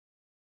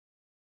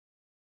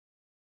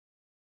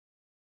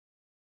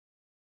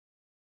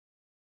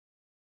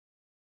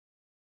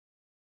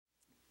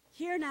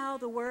Hear now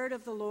the word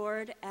of the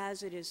Lord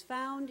as it is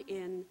found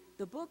in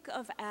the book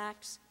of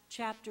Acts,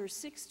 chapter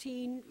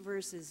 16,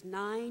 verses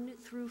 9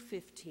 through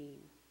 15.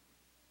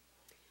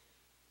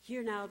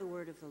 Hear now the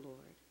word of the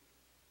Lord.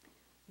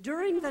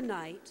 During the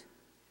night,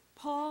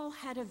 Paul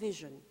had a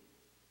vision.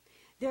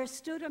 There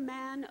stood a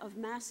man of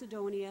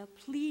Macedonia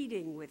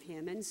pleading with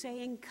him and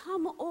saying,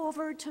 "Come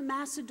over to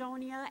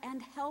Macedonia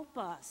and help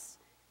us."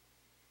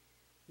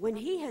 When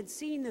he had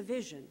seen the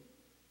vision,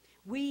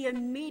 we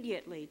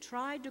immediately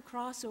tried to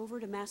cross over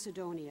to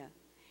Macedonia,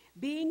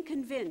 being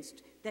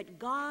convinced that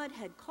God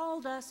had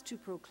called us to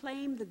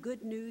proclaim the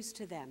good news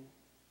to them.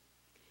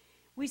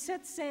 We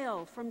set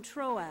sail from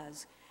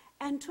Troas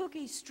and took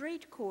a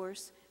straight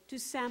course to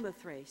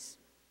Samothrace.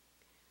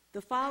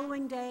 The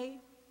following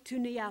day to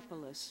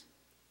Neapolis,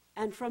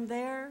 and from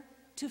there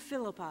to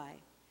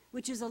Philippi,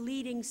 which is a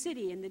leading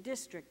city in the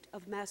district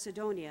of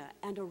Macedonia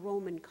and a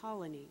Roman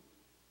colony.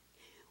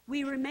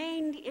 We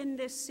remained in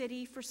this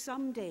city for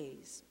some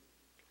days.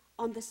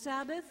 On the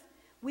Sabbath,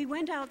 we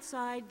went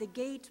outside the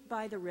gate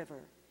by the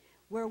river,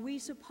 where we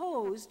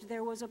supposed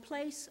there was a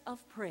place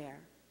of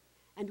prayer,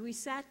 and we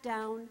sat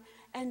down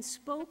and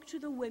spoke to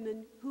the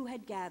women who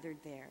had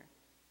gathered there.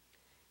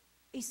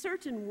 A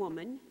certain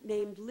woman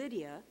named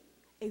Lydia,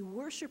 a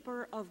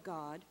worshiper of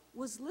God,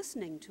 was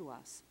listening to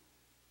us.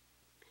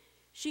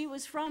 She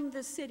was from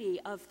the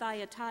city of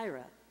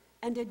Thyatira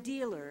and a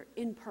dealer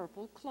in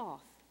purple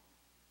cloth.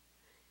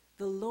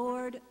 The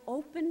Lord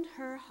opened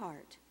her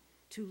heart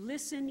to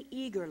listen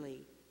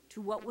eagerly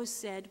to what was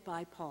said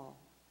by Paul.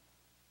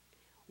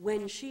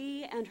 When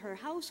she and her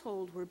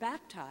household were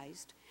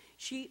baptized,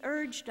 she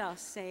urged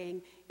us,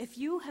 saying, "If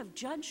you have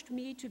judged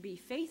me to be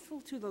faithful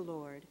to the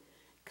Lord,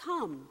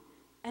 come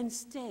and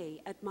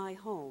stay at my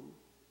home."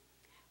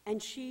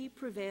 And she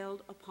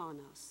prevailed upon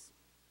us.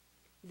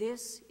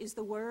 This is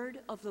the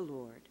word of the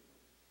Lord.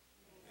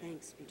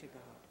 Thanks be to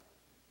God.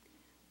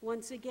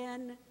 Once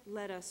again,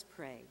 let us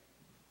pray.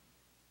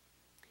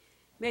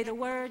 May the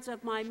words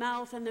of my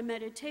mouth and the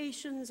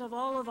meditations of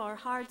all of our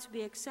hearts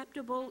be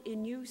acceptable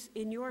in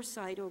your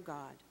sight, O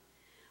God,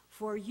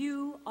 for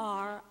you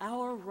are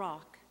our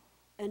rock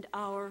and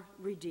our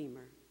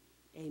Redeemer.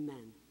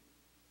 Amen.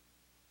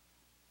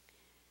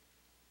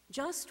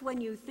 Just when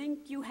you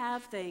think you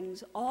have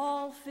things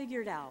all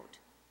figured out,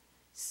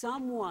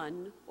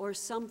 someone or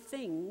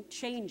something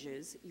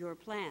changes your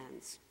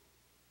plans.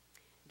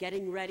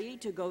 Getting ready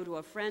to go to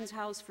a friend's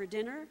house for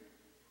dinner,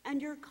 and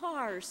your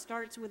car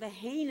starts with a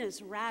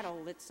heinous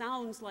rattle that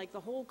sounds like the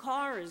whole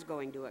car is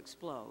going to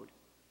explode.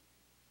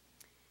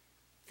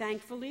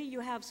 Thankfully,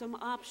 you have some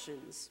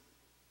options.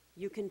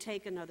 You can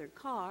take another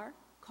car,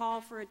 call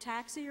for a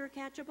taxi, or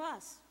catch a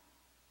bus.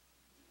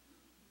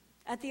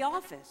 At the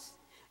office,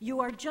 you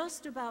are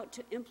just about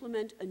to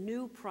implement a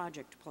new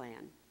project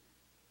plan.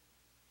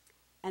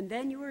 And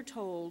then you are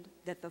told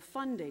that the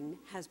funding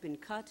has been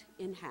cut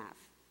in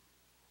half.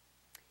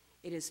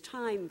 It is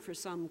time for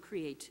some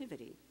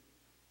creativity.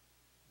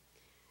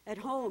 At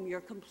home,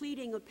 you're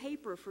completing a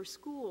paper for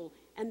school,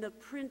 and the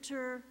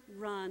printer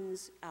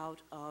runs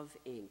out of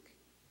ink.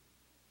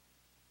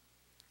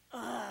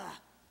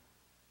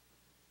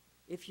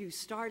 If you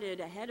started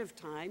ahead of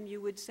time, you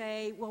would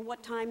say, "Well,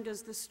 what time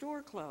does the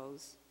store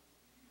close?"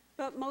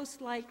 But most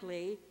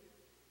likely,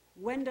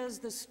 "When does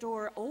the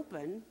store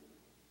open?"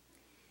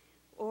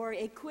 Or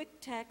a quick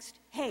text,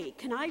 "Hey,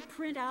 can I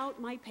print out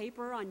my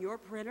paper on your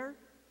printer?"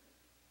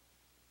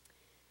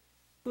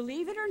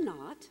 Believe it or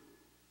not,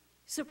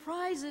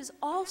 surprises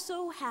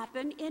also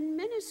happen in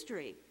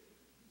ministry,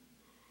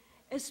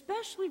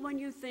 especially when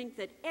you think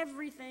that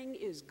everything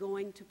is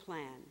going to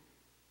plan.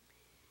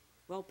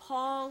 Well,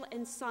 Paul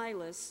and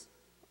Silas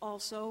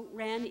also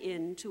ran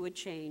into a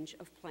change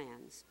of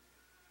plans.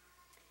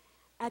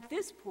 At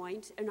this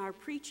point in our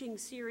preaching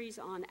series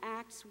on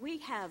Acts, we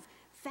have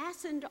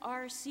fastened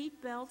our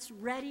seatbelts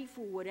ready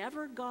for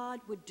whatever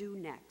God would do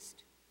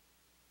next.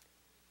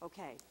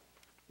 Okay,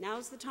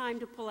 now's the time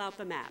to pull out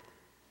the map.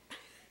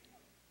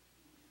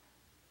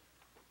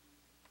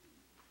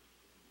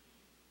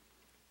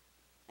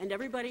 And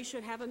everybody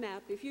should have a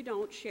map. If you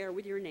don't, share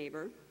with your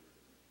neighbor.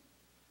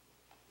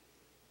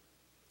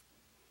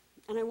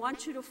 And I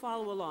want you to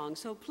follow along,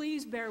 so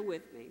please bear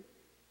with me.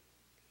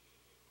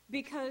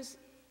 Because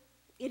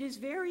it is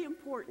very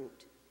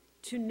important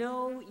to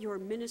know your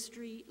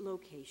ministry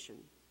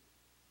location.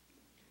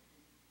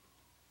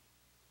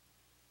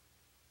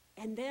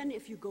 And then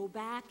if you go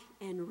back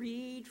and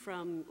read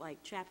from like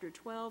chapter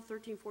 12,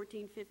 13,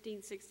 14,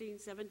 15, 16,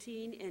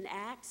 17 in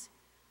Acts,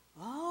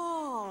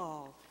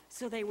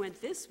 so they went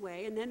this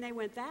way, and then they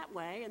went that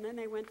way, and then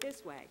they went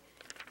this way.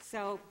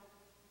 So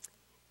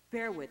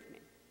bear with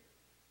me.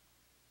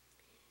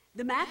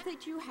 The map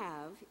that you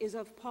have is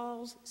of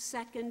Paul's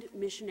second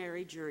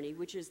missionary journey,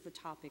 which is the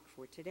topic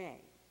for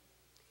today.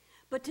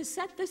 But to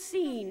set the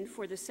scene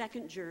for the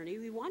second journey,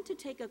 we want to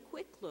take a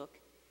quick look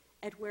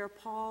at where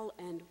Paul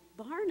and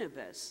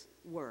Barnabas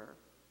were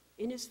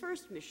in his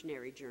first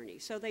missionary journey.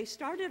 So they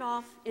started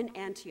off in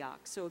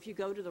Antioch. So if you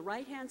go to the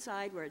right-hand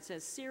side where it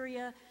says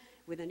Syria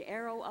with an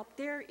arrow up,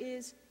 there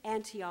is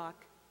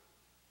Antioch.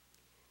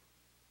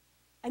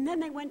 And then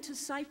they went to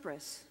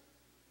Cyprus,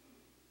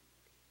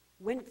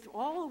 went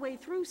all the way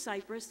through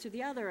Cyprus to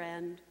the other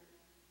end,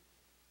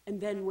 and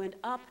then went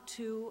up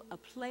to a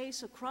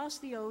place across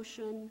the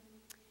ocean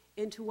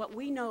into what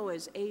we know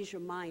as Asia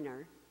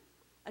Minor,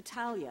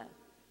 Italia.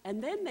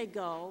 And then they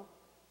go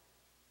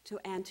to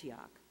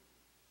Antioch.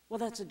 Well,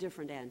 that's a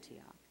different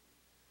Antioch.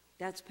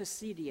 That's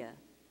Pisidia.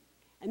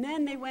 And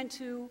then they went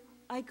to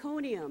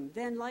Iconium,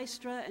 then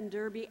Lystra and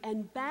Derbe,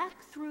 and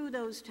back through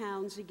those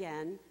towns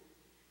again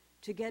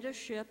to get a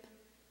ship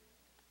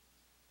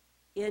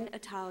in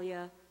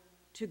Italia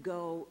to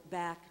go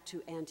back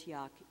to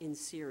Antioch in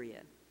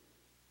Syria.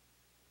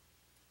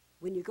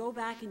 When you go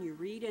back and you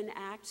read in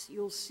Acts,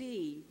 you'll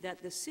see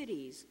that the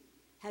cities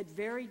had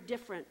very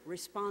different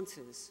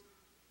responses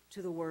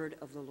to the word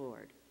of the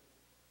Lord.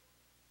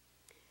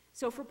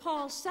 So for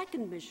Paul's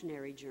second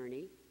missionary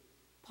journey,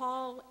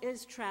 Paul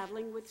is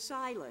traveling with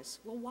Silas.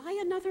 Well, why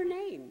another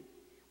name?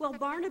 Well,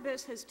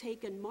 Barnabas has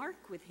taken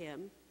Mark with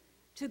him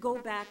to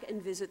go back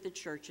and visit the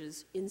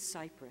churches in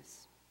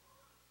Cyprus.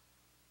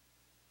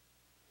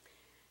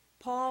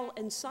 Paul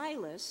and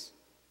Silas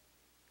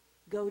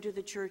go to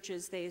the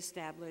churches they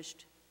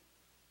established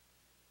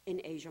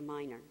in Asia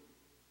Minor.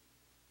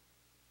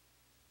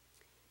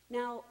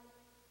 Now,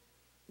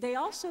 they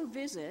also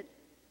visit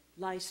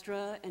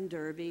Lystra and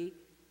Derbe,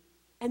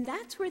 and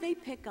that's where they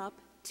pick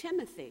up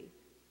Timothy.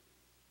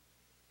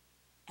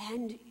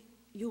 And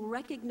you'll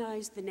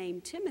recognize the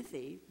name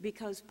Timothy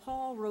because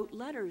Paul wrote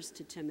letters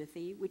to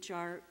Timothy, which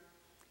are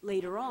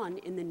later on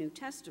in the New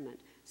Testament.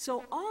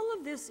 So all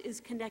of this is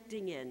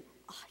connecting in.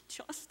 I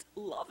just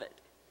love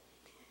it.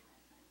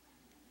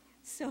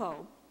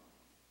 So,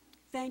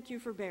 thank you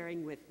for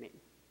bearing with me.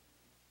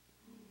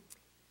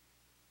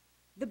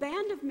 The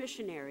band of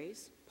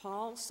missionaries,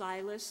 Paul,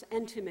 Silas,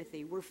 and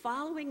Timothy, were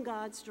following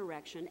God's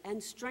direction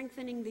and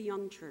strengthening the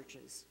young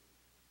churches.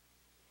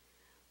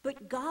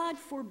 But God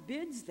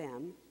forbids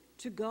them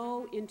to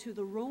go into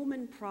the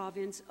Roman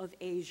province of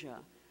Asia,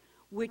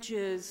 which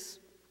is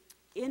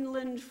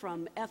inland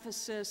from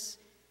Ephesus.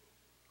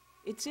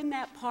 It's in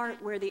that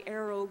part where the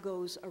arrow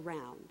goes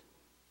around.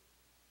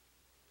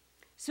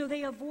 So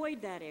they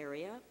avoid that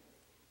area,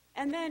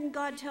 and then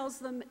God tells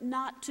them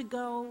not to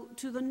go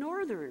to the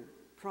northern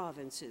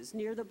provinces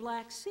near the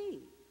Black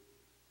Sea.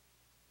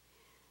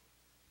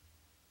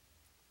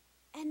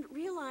 And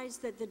realize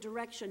that the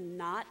direction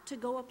not to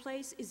go a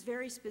place is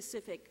very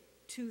specific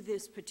to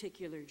this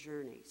particular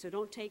journey. So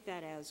don't take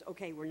that as,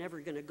 okay, we're never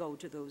going to go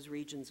to those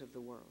regions of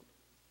the world.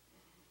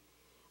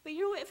 But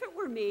you know, if it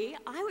were me,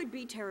 I would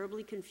be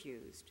terribly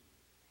confused.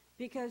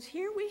 Because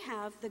here we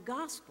have the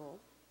gospel.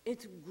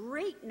 It's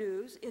great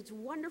news. It's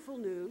wonderful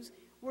news.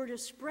 We're to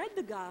spread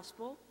the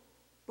gospel,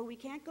 but we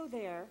can't go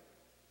there,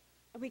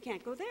 and we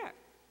can't go there.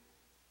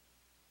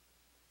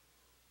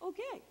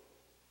 Okay.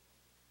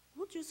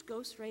 We'll just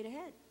go straight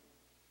ahead.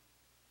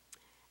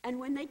 And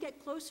when they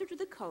get closer to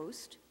the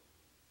coast,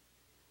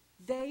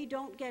 they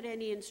don't get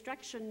any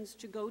instructions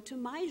to go to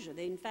Mysia.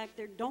 They, in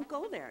fact, don't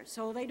go there,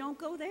 so they don't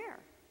go there.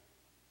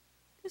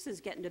 This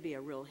is getting to be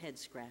a real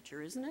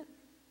head-scratcher, isn't it?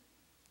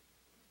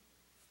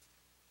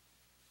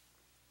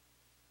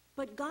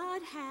 But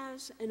God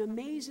has an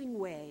amazing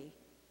way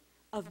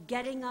of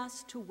getting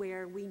us to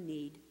where we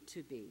need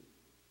to be,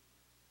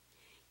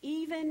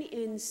 even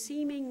in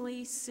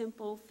seemingly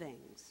simple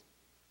things.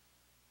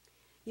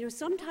 You know,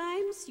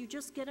 sometimes you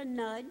just get a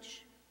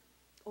nudge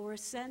or a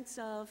sense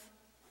of,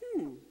 I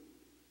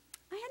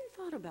hadn't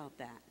thought about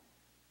that.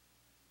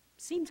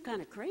 Seems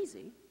kind of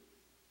crazy,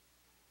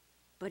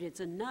 but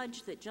it's a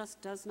nudge that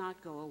just does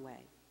not go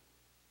away.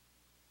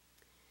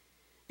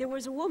 There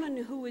was a woman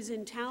who was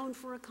in town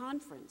for a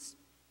conference.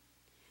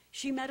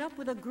 She met up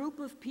with a group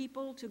of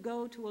people to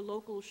go to a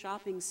local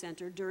shopping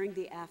center during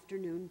the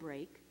afternoon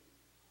break.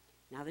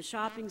 Now, the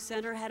shopping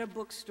center had a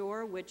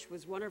bookstore, which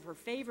was one of her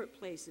favorite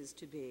places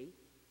to be.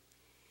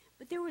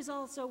 But there was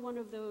also one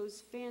of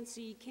those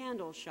fancy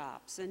candle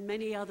shops and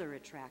many other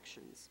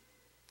attractions.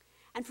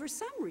 And for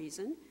some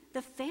reason,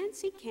 the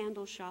fancy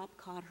candle shop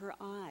caught her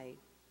eye.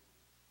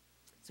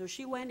 So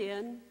she went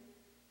in,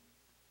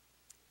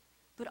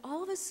 but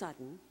all of a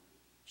sudden,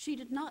 she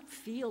did not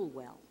feel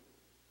well.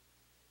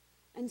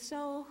 And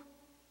so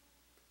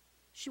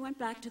she went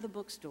back to the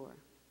bookstore,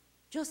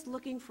 just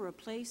looking for a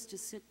place to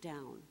sit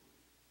down.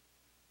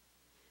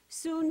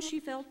 Soon she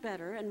felt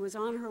better and was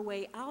on her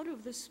way out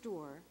of the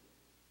store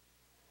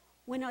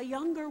when a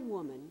younger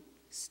woman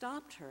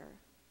stopped her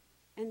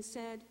and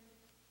said,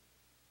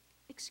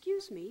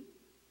 "Excuse me,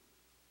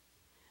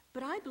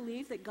 but I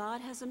believe that God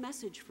has a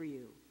message for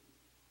you."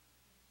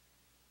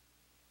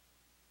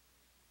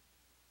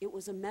 It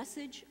was a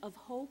message of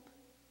hope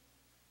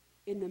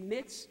in the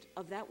midst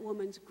of that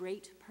woman's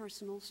great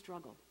personal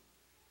struggle.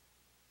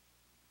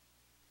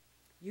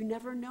 You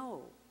never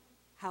know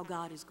how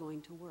God is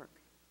going to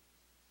work,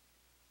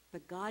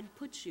 but God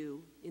puts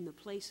you in the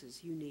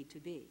places you need to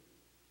be.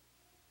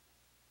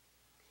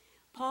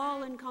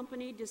 Paul and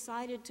company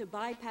decided to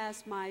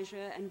bypass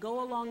Mysia and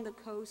go along the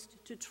coast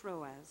to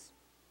Troas.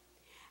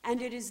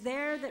 And it is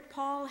there that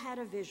Paul had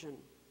a vision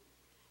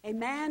A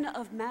man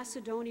of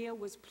Macedonia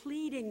was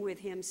pleading with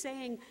him,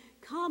 saying,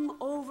 "Come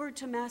over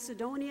to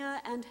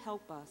Macedonia and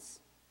help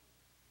us."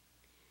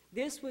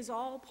 This was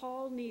all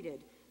Paul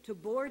needed to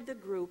board the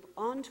group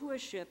onto a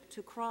ship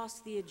to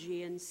cross the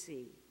Aegean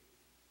Sea.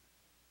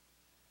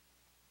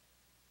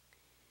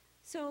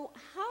 So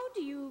how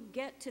do you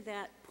get to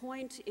that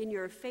point in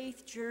your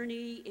faith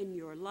journey, in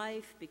your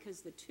life,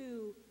 because the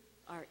two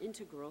are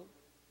integral,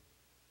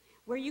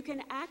 where you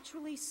can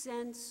actually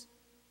sense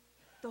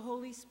the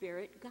Holy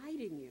Spirit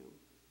guiding you?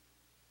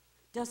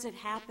 Does it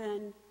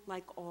happen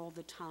like all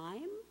the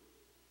time?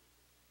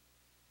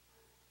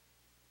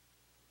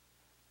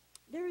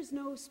 There is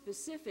no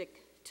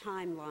specific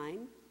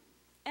timeline,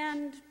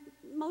 and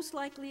most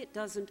likely it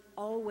doesn't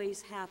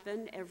always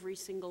happen every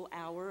single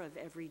hour of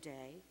every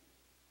day.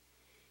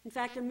 In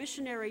fact, a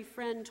missionary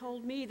friend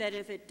told me that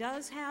if it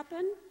does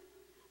happen,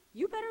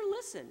 you better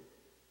listen.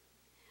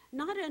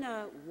 Not in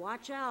a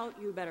watch out,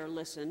 you better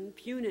listen,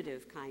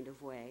 punitive kind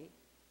of way,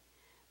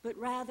 but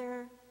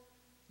rather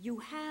you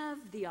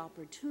have the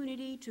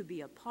opportunity to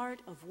be a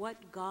part of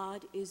what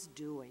God is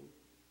doing.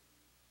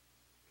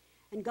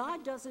 And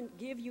God doesn't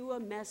give you a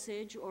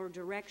message or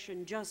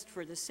direction just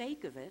for the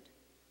sake of it.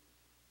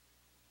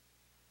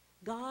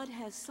 God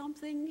has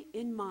something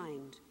in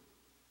mind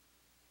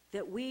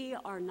that we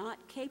are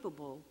not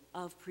capable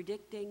of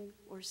predicting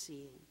or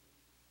seeing.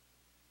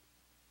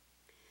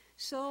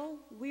 So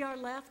we are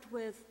left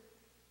with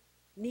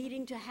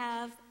needing to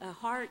have a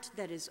heart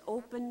that is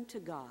open to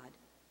God.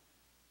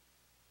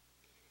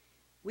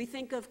 We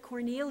think of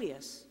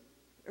Cornelius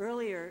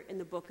earlier in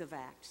the book of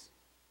Acts.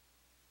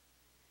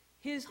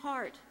 His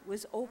heart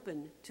was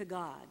open to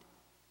God,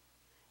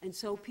 and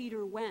so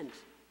Peter went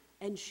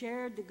and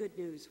shared the good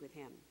news with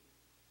him.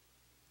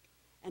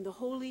 And the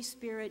Holy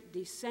Spirit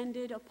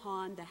descended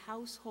upon the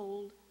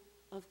household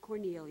of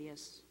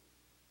Cornelius.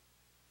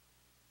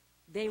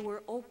 They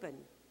were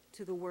open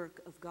to the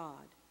work of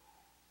God.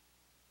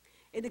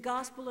 In the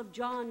Gospel of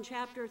John,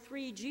 chapter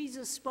 3,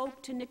 Jesus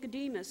spoke to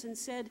Nicodemus and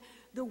said,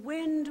 "The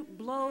wind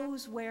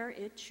blows where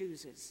it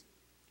chooses,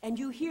 and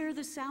you hear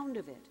the sound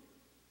of it,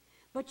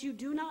 but you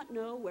do not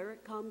know where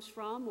it comes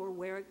from or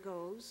where it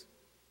goes.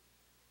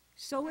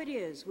 So it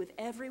is with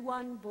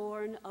everyone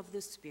born of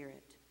the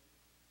Spirit."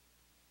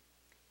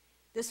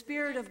 The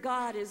Spirit of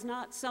God is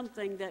not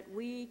something that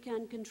we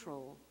can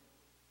control,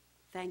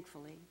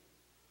 thankfully.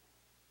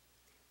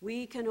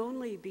 We can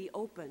only be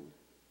open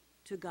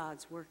to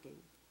God's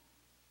working.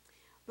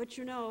 But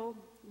you know,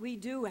 we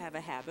do have a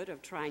habit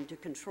of trying to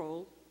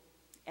control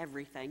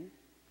everything.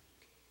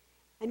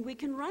 And we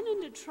can run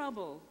into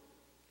trouble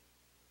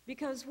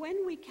because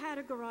when we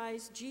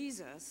categorize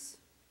Jesus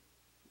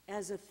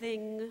as a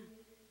thing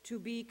to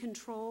be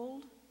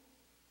controlled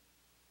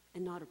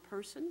and not a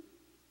person,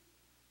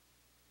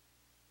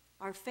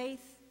 our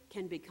faith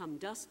can become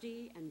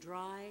dusty and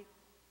dry,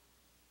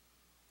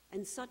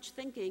 and such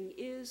thinking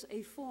is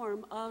a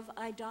form of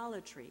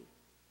idolatry.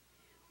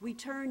 We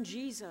turn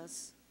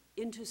Jesus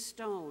into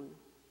stone,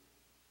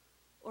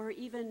 or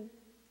even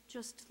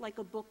just like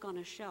a book on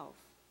a shelf.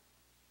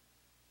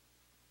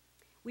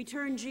 We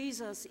turn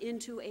Jesus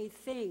into a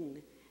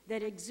thing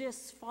that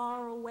exists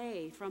far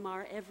away from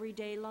our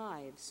everyday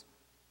lives,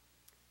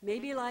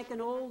 maybe like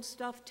an old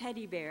stuffed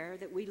teddy bear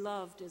that we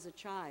loved as a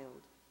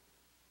child.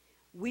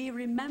 We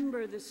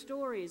remember the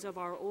stories of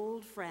our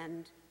old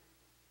friend,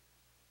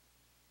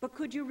 but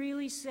could you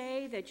really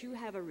say that you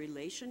have a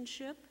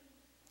relationship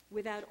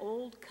with that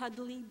old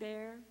cuddly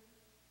bear?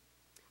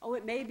 Oh,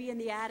 it may be in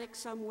the attic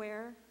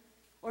somewhere,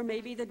 or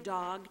maybe the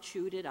dog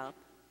chewed it up.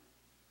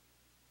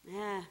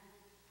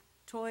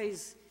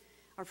 Toys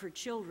are for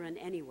children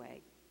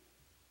anyway.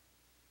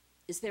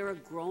 Is there a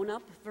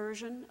grown-up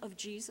version of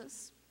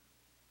Jesus?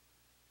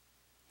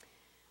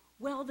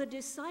 Well, the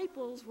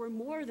disciples were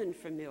more than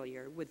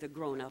familiar with the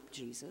grown-up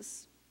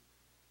Jesus.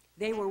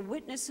 They were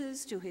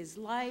witnesses to his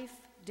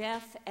life,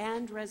 death,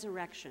 and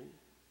resurrection.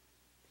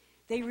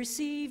 They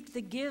received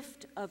the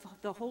gift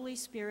of the Holy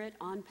Spirit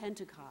on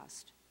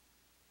Pentecost.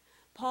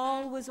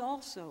 Paul was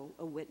also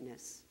a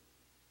witness.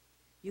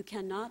 You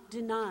cannot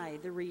deny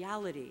the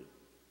reality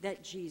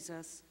that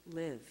Jesus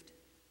lived.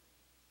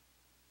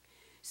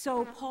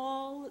 So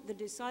Paul, the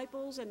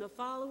disciples, and the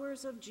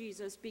followers of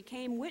Jesus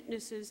became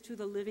witnesses to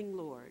the living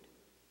Lord.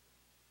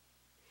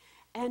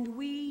 And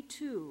we,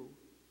 too,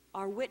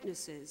 are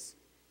witnesses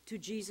to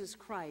Jesus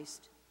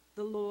Christ,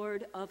 the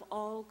Lord of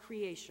all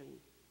creation.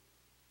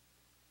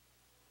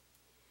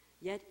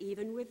 Yet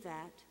even with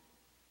that,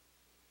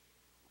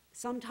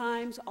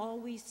 sometimes all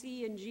we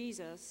see in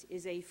Jesus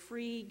is a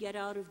free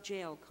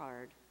get-out-of-jail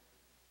card.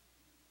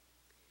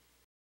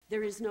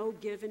 There is no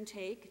give and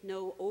take,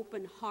 no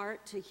open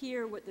heart to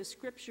hear what the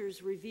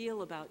scriptures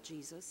reveal about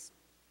Jesus,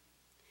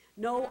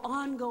 no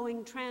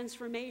ongoing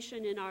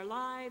transformation in our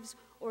lives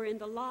or in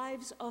the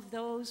lives of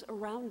those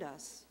around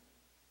us.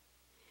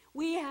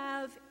 We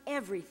have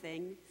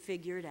everything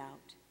figured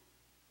out.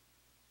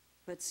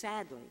 But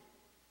sadly,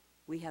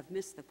 we have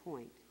missed the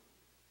point.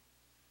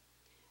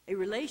 A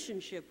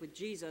relationship with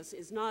Jesus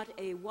is not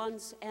a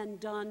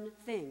once-and-done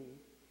thing,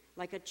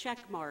 like a check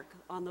mark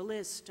on the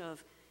list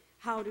of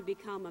how to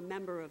become a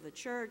member of the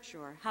church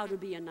or how to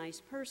be a nice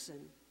person.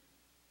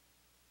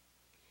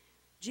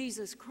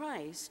 Jesus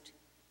Christ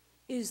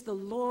is the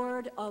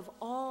Lord of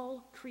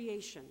all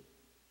creation.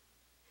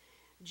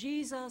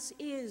 Jesus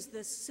is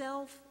the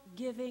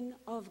self-giving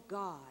of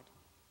God.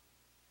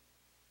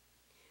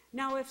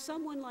 Now, if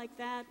someone like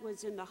that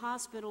was in the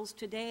hospitals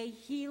today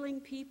healing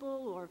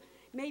people, or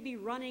maybe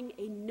running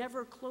a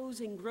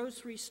never-closing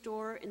grocery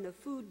store in the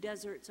food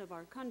deserts of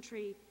our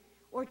country,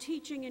 or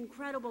teaching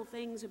incredible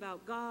things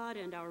about God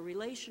and our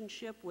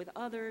relationship with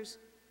others,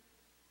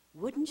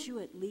 wouldn't you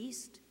at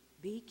least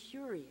be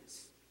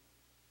curious?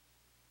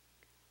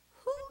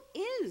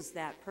 Who is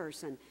that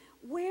person?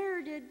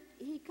 Where did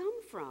he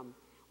come from?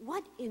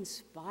 What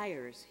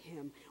inspires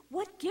him?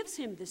 What gives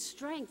him the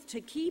strength to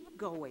keep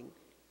going?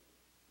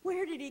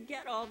 Where did he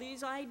get all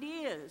these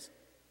ideas?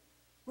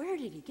 Where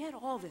did he get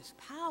all this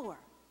power?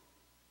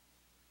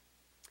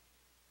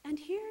 And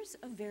here's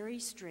a very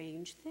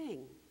strange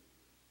thing.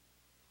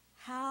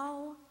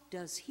 How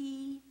does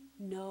he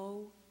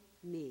know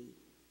me?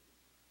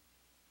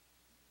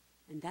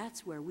 And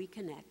that's where we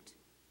connect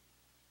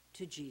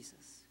to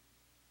Jesus.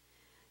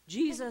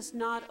 Jesus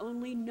not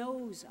only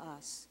knows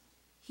us,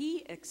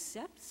 he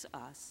accepts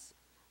us,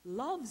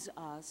 loves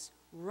us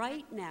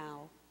right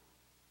now,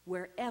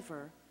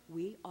 wherever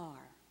we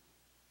are.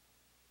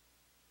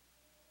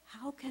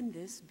 How can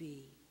this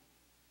be?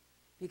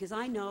 Because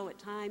I know at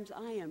times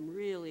I am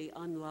really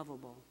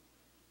unlovable.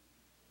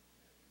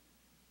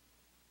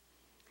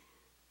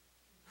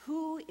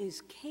 Who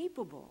is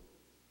capable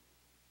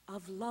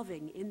of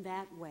loving in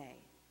that way?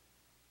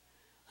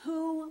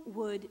 Who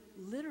would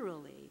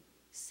literally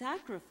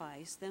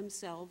sacrifice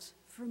themselves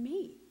for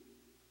me?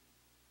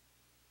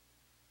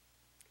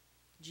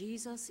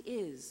 Jesus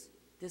is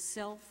the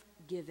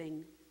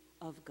self-giving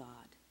of God.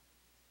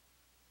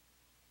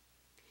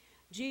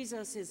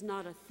 Jesus is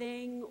not a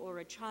thing or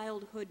a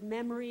childhood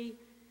memory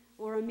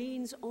or a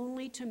means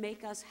only to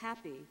make us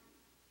happy.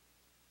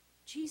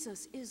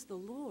 Jesus is the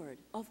Lord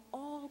of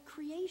all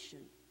creation,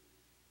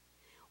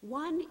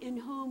 one in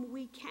whom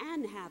we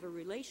can have a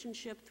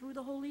relationship through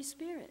the Holy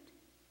Spirit.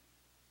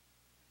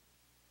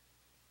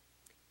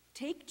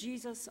 Take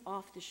Jesus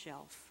off the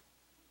shelf,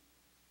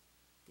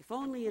 if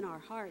only in our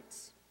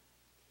hearts,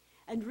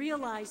 and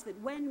realize that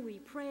when we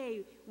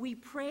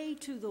pray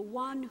to the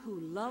one who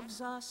loves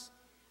us,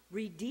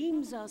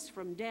 redeems us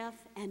from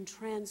death, and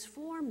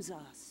transforms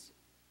us.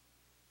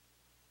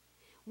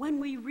 When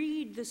we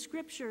read the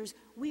scriptures,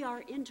 we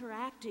are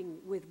interacting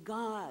with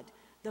God,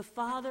 the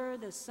Father,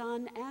 the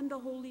Son, and the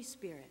Holy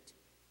Spirit.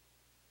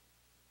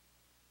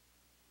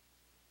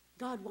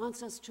 God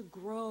wants us to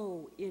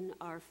grow in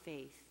our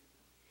faith,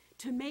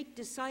 to make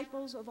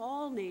disciples of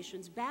all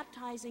nations,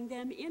 baptizing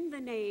them in the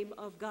name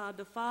of God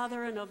the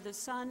Father and of the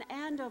Son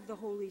and of the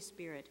Holy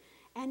Spirit,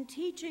 and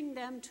teaching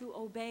them to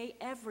obey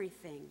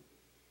everything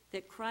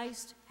that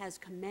Christ has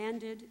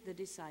commanded the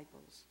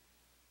disciples.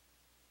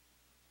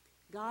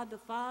 God the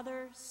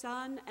Father,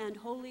 Son, and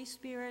Holy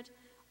Spirit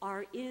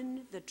are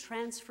in the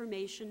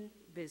transformation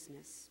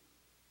business.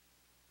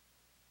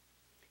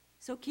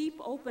 So keep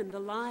open the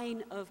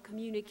line of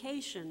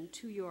communication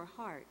to your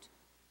heart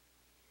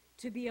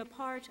to be a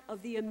part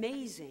of the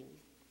amazing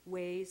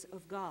ways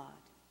of God.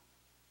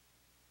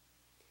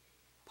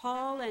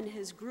 Paul and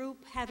his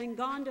group, having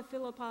gone to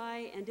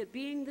Philippi and it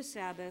being the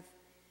Sabbath,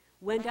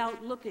 went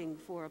out looking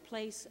for a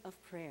place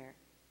of prayer.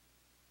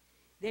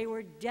 They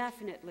were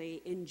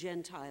definitely in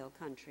Gentile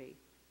country.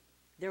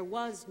 There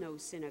was no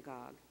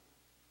synagogue.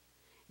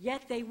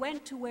 Yet they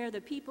went to where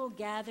the people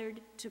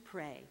gathered to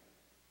pray.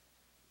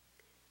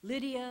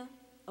 Lydia,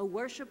 a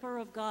worshiper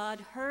of God,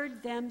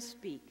 heard them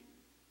speak.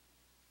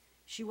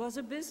 She was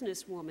a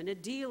businesswoman, a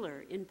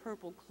dealer in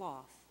purple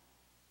cloth.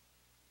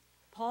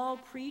 Paul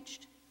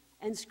preached,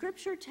 and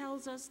Scripture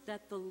tells us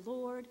that the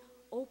Lord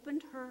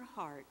opened her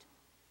heart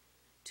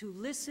to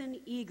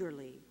listen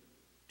eagerly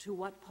to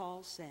what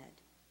Paul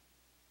said.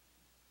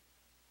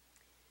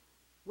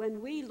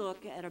 When we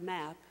look at a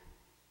map,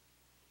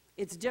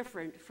 it's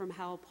different from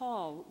how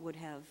Paul would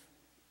have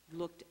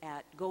looked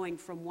at going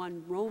from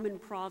one Roman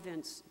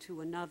province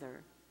to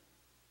another.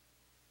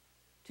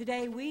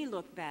 Today we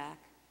look back,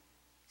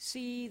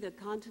 see the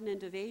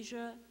continent of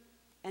Asia,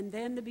 and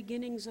then the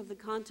beginnings of the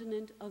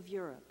continent of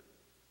Europe.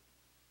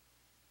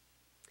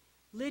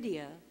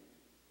 Lydia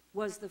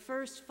was the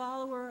first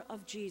follower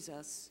of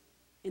Jesus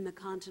in the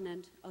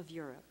continent of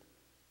Europe.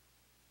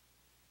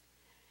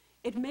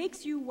 It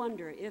makes you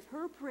wonder if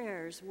her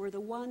prayers were the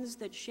ones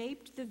that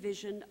shaped the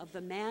vision of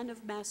the man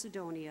of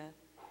Macedonia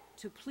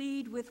to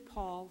plead with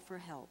Paul for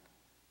help.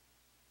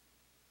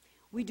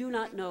 We do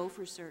not know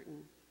for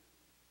certain,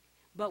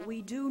 but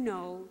we do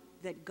know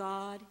that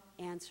God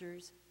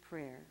answers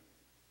prayer.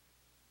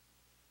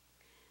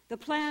 The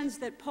plans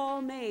that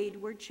Paul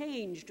made were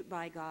changed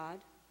by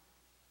God,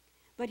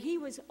 but he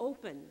was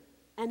open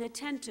and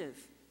attentive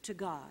to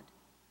God.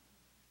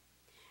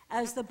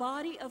 As the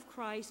body of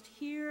Christ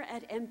here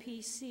at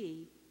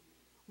MPC,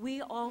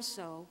 we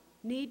also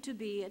need to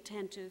be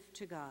attentive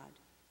to God,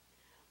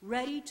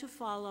 ready to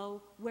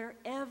follow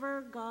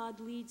wherever God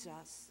leads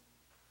us,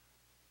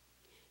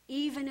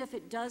 even if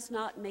it does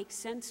not make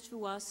sense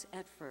to us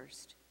at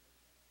first.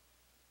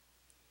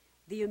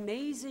 The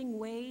amazing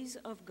ways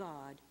of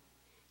God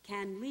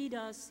can lead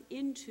us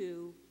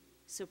into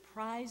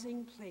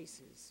surprising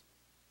places,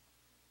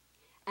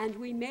 and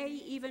we may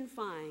even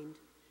find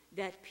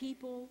that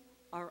people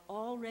are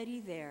already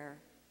there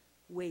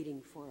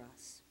waiting for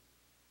us.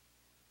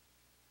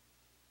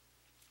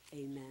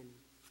 Amen.